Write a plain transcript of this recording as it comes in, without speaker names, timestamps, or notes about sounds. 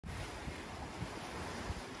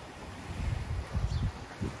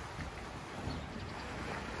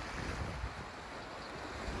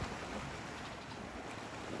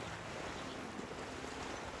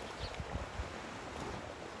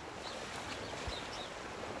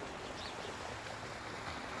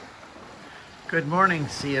Good morning,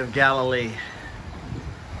 Sea of Galilee.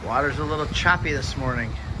 Water's a little choppy this morning.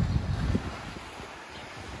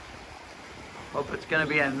 Hope it's going to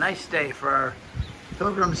be a nice day for our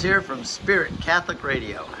pilgrims here from Spirit Catholic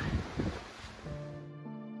Radio.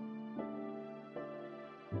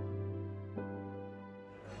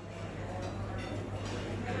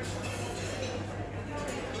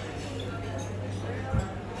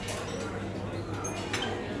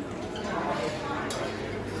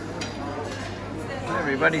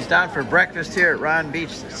 Everybody's down for breakfast here at Ron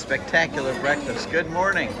Beach. Spectacular breakfast. Good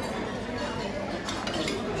morning.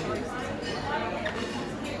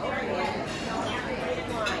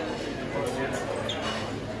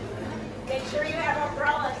 Make sure you have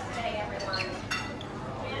umbrellas today, everyone.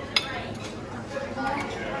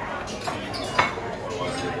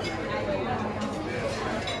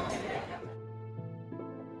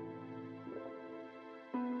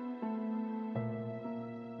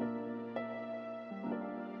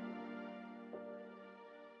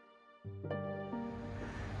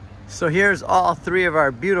 So here's all three of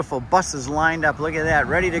our beautiful buses lined up. Look at that,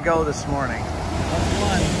 ready to go this morning. Bus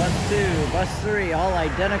 1, Bus 2, Bus 3, all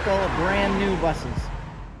identical, brand new buses.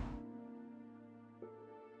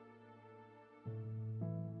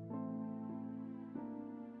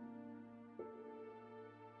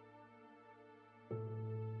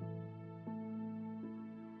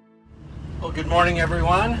 Well, good morning,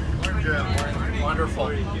 everyone.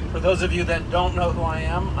 Wonderful. For those of you that don't know who I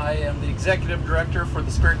am the Executive Director for the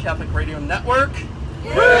Spirit Catholic Radio Network.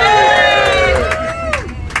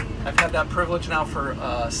 I've had that privilege now for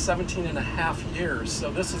 17 and a half years. So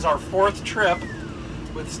this is our 4th trip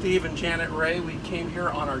with Steve and Janet Ray. We came here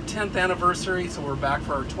on our 10th anniversary, so we're back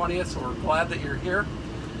for our 20th, so we're glad that you're here.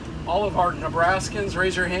 All of our Nebraskans,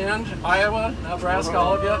 raise your hand. Iowa, Nebraska,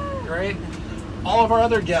 all of you, great. All of our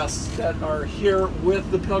other guests that are here with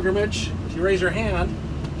the pilgrimage, if you raise your hand,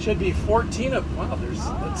 should be 14 of, wow, there's,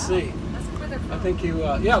 let's see. I think you,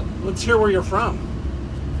 yeah, let's hear where you're from.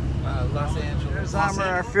 Los Angeles. There's Amr,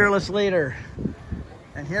 our fearless leader.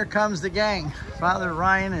 And here comes the gang. Father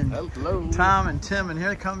Ryan and Tom and Tim, and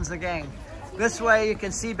here comes the gang. This way you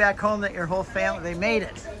can see back home that your whole family, they made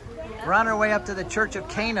it. We're on our way up to the Church of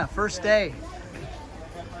Cana, first day.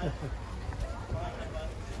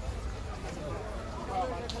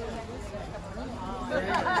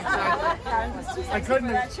 I couldn't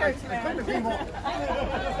agree more.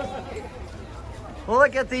 Well,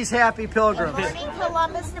 look at these happy pilgrims. Good morning,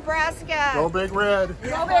 Columbus, Nebraska. Go Big Red.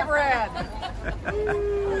 Go Big Red.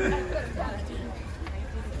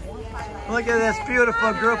 Look at this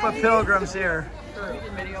beautiful group of pilgrims here.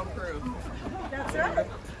 Video proof. That's right.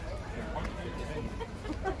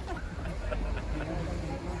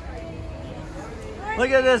 Look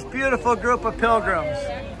at this beautiful group of pilgrims.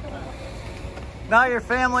 Now your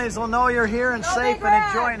families will know you're here and safe and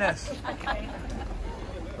enjoying us.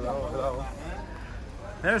 Hello, hello.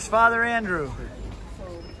 There's Father Andrew.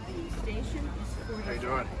 How you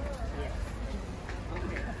doing?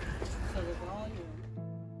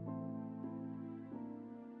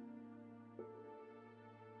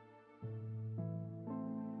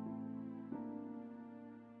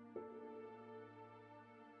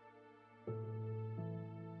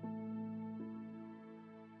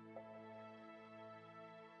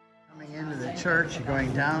 Coming into the church, you're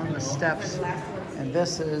going down the steps, and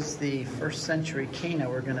this is the 1st century Cana.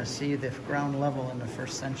 We're going to see the ground level in the 1st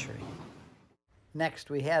century. Next,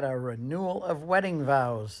 we had a renewal of wedding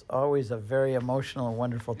vows. Always a very emotional and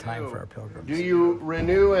wonderful time for our pilgrims. Do you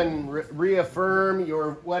renew and reaffirm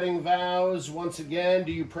your wedding vows once again?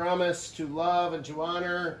 Do you promise to love and to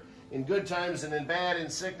honor in good times and in bad, in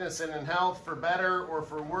sickness and in health, for better or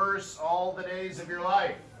for worse, all the days of your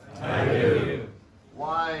life? I do.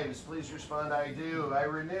 Wives, please respond, I do. I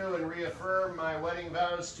renew and reaffirm my wedding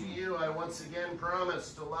vows to you. I once again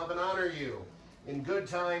promise to love and honor you in good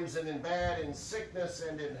times and in bad, in sickness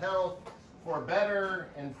and in health, for better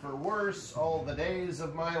and for worse, all the days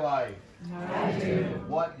of my life. I do.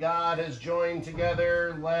 What God has joined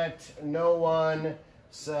together, let no one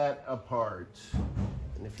set apart.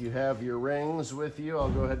 And if you have your rings with you, I'll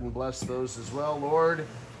go ahead and bless those as well. Lord,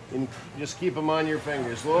 just keep them on your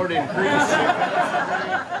fingers. Lord, increase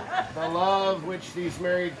the love which these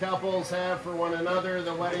married couples have for one another.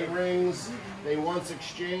 The wedding rings they once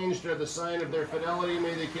exchanged are the sign of their fidelity.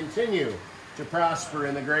 May they continue to prosper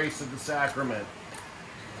in the grace of the sacrament.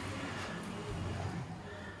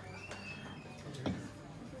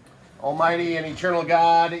 Almighty and eternal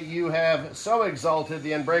God, you have so exalted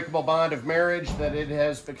the unbreakable bond of marriage that it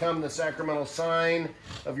has become the sacramental sign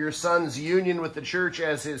of your Son's union with the Church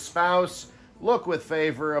as his spouse. Look with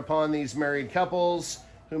favor upon these married couples.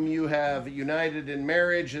 whom you have united in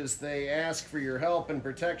marriage, as they ask for your help and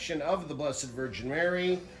protection of the Blessed Virgin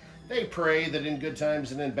Mary. They pray that in good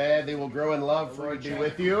times and in bad they will grow in love for each other. Be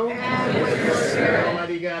with you. And with your spirit.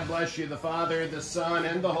 Almighty God bless you, the Father, the Son,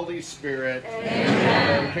 and the Holy Spirit.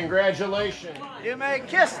 Amen. And congratulations. You may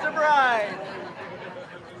kiss the bride.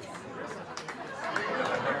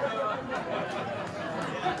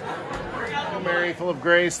 Mary, full of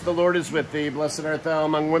grace, the Lord is with thee. Blessed art thou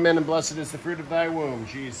among women, and blessed is the fruit of thy womb,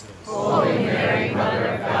 Jesus. Holy Mary, Mother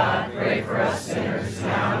of God, pray for us sinners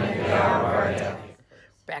now and at the hour of our death.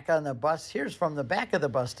 Back on the bus. Here's from the back of the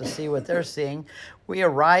bus to see what they're seeing. We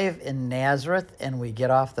arrive in Nazareth, and we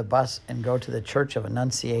get off the bus and go to the Church of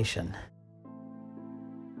Annunciation.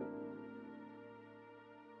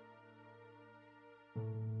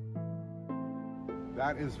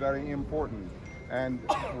 That is very important, and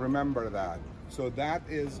remember that. So that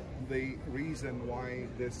is the reason why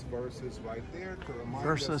this verse is right there, to remind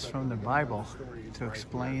Verses us that from the Bible to right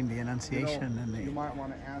explain the Annunciation and the you might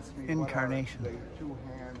want to ask me Incarnation. What are the two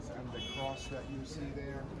hands and the cross that you see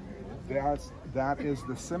there? That is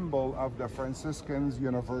the symbol of the Franciscans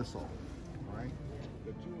Universal, right?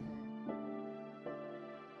 The two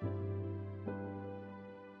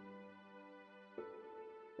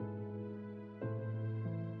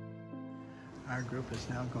Our group is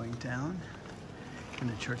now going down in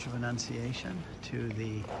the Church of Annunciation to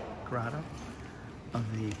the grotto of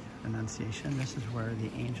the Annunciation. This is where the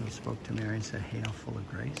angel spoke to Mary and said, "Hail, full of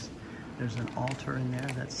grace." There's an altar in there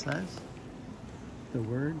that says, "The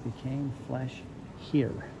Word became flesh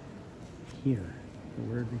here." Here. The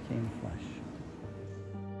Word became flesh.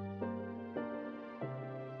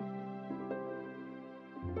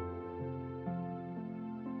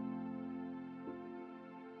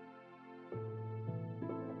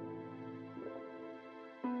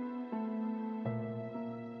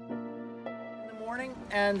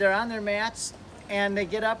 And they're on their mats and they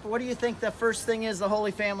get up. What do you think the first thing is the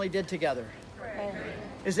Holy Family did together? Pray.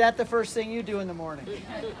 Is that the first thing you do in the morning?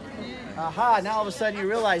 Aha, now all of a sudden you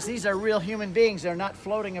realize these are real human beings. They're not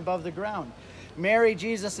floating above the ground. Mary,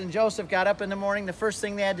 Jesus, and Joseph got up in the morning. The first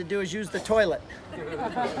thing they had to do is use the toilet.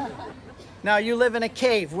 Now you live in a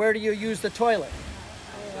cave. Where do you use the toilet?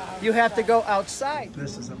 You have to go outside.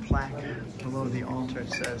 This is a plaque below the altar.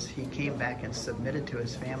 It says he came back and submitted to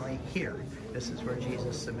his family here. This is where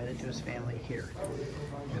Jesus submitted to his family here.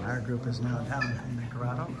 And our group is now down in the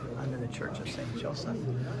grotto under the Church of St. Joseph,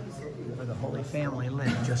 where the Holy Family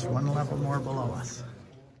lived just one level more below us.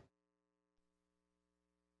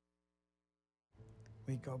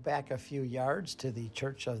 We go back a few yards to the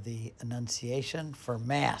Church of the Annunciation for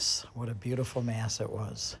Mass. What a beautiful Mass it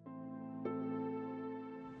was.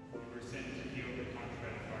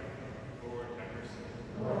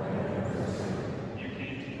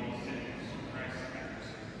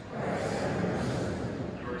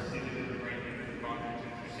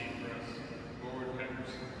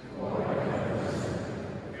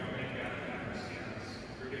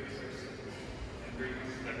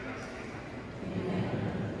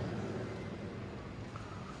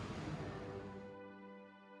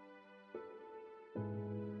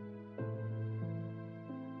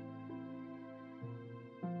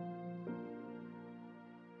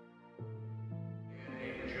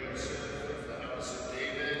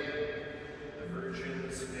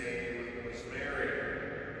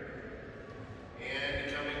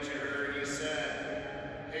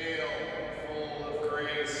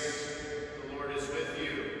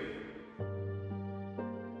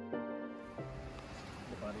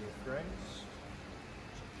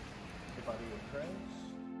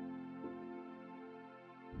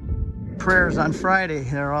 Prayers on Friday.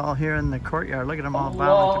 They're all here in the courtyard. Look at them all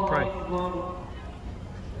bowing to pray.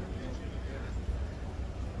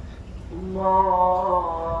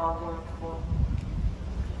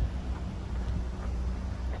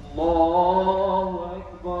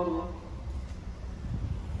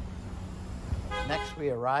 Next,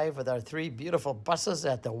 we arrive with our 3 beautiful buses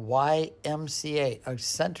at the YMCA, a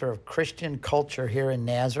center of Christian culture here in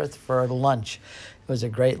Nazareth, for lunch. It was a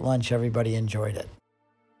great lunch. Everybody enjoyed it.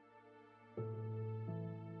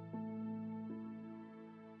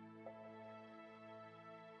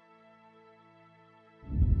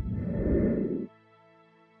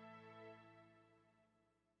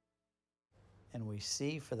 And we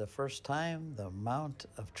see for the first time the Mount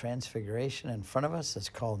of Transfiguration in front of us. It's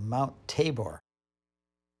called Mount Tabor.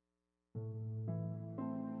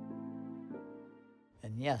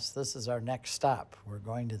 And yes, this is our next stop. We're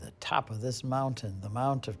going to the top of this mountain, the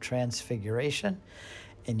Mount of Transfiguration.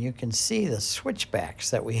 And you can see the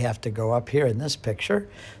switchbacks that we have to go up here in this picture.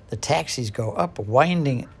 The taxis go up,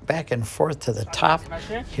 winding back and forth to the top.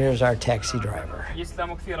 Here's our taxi driver.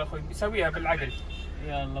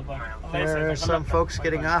 There are some folks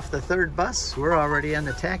getting off the third bus. We're already on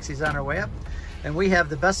the taxis on our way up. And we have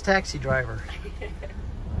the best taxi driver.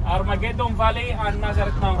 Armageddon Valley and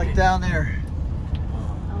Nazareth Mountain. Look down there.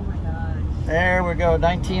 Oh my gosh. There we go,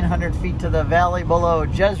 1,900 feet to the valley below,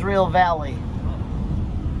 Jezreel Valley.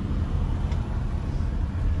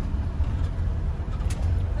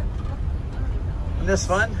 Isn't this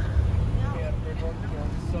fun?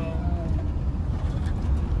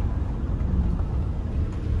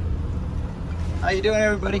 How you doing,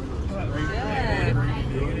 everybody? Good.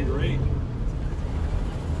 Great.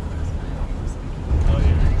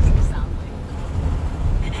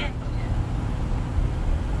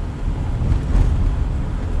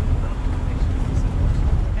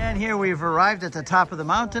 And here we've arrived at the top of the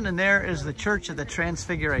mountain, and there is the Church of the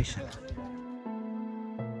Transfiguration.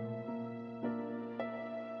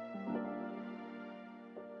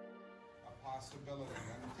 A possibility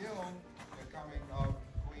until the coming of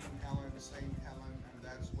Queen Helen, Saint Helen, and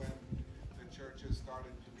that's when the churches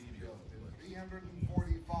started to be built. In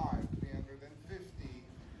 345, 350,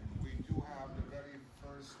 we do have the very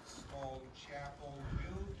first small chapel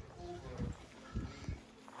built over the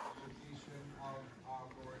location of our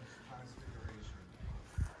Lord's Transfiguration.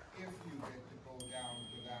 If you get to go down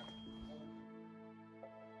to that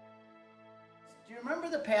Do you remember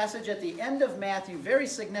the passage at the end of Matthew, very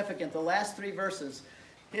significant, the last 3 verses?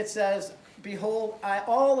 It says, "Behold,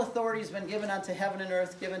 all authority has been given unto heaven and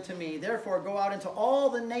earth, given to me. Therefore go out into all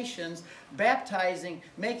the nations, baptizing,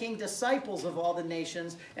 making disciples of all the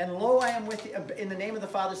nations. And lo, I am with you, in the name of the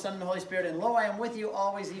Father, Son, and the Holy Spirit. And lo, I am with you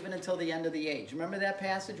always, even until the end of the age." Remember that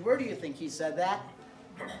passage? Where do you think he said that?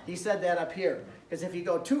 He said that up here. Because if you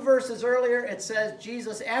go 2 verses earlier, it says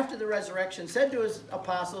Jesus, after the resurrection, said to his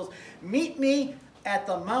apostles, "Meet me at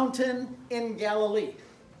the mountain in Galilee."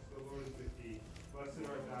 The Lord is with thee. Blessed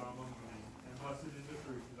art thou among women, and blessed is the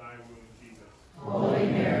fruit of thy womb, Jesus. Holy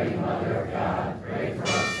Mary, Mother of God, pray for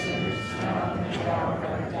us sinners now and at the hour of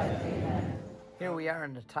our death. Amen. Here we are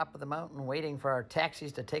on the top of the mountain waiting for our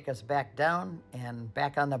taxis to take us back down and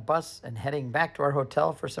back on the bus and heading back to our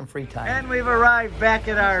hotel for some free time. And we've arrived back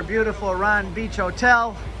at our beautiful Ron Beach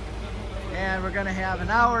Hotel. And we're going to have an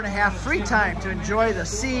hour and a half free time to enjoy the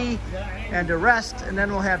sea and to rest. And then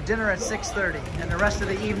we'll have dinner at 6:30 and the rest of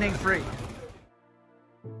the evening free.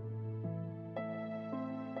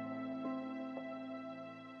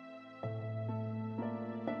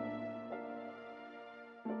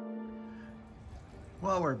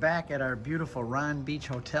 Well, we're back at our beautiful Ron Beach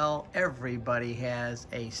Hotel. Everybody has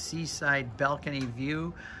a seaside balcony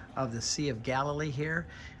view of the Sea of Galilee here.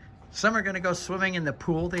 Some are going to go swimming in the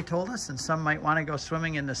pool, they told us, and some might want to go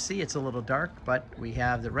swimming in the sea. It's a little dark, but we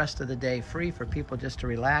have the rest of the day free for people just to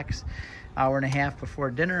relax. Hour and a half before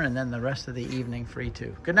dinner, and then the rest of the evening free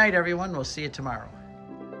too. Good night, everyone. We'll see you tomorrow.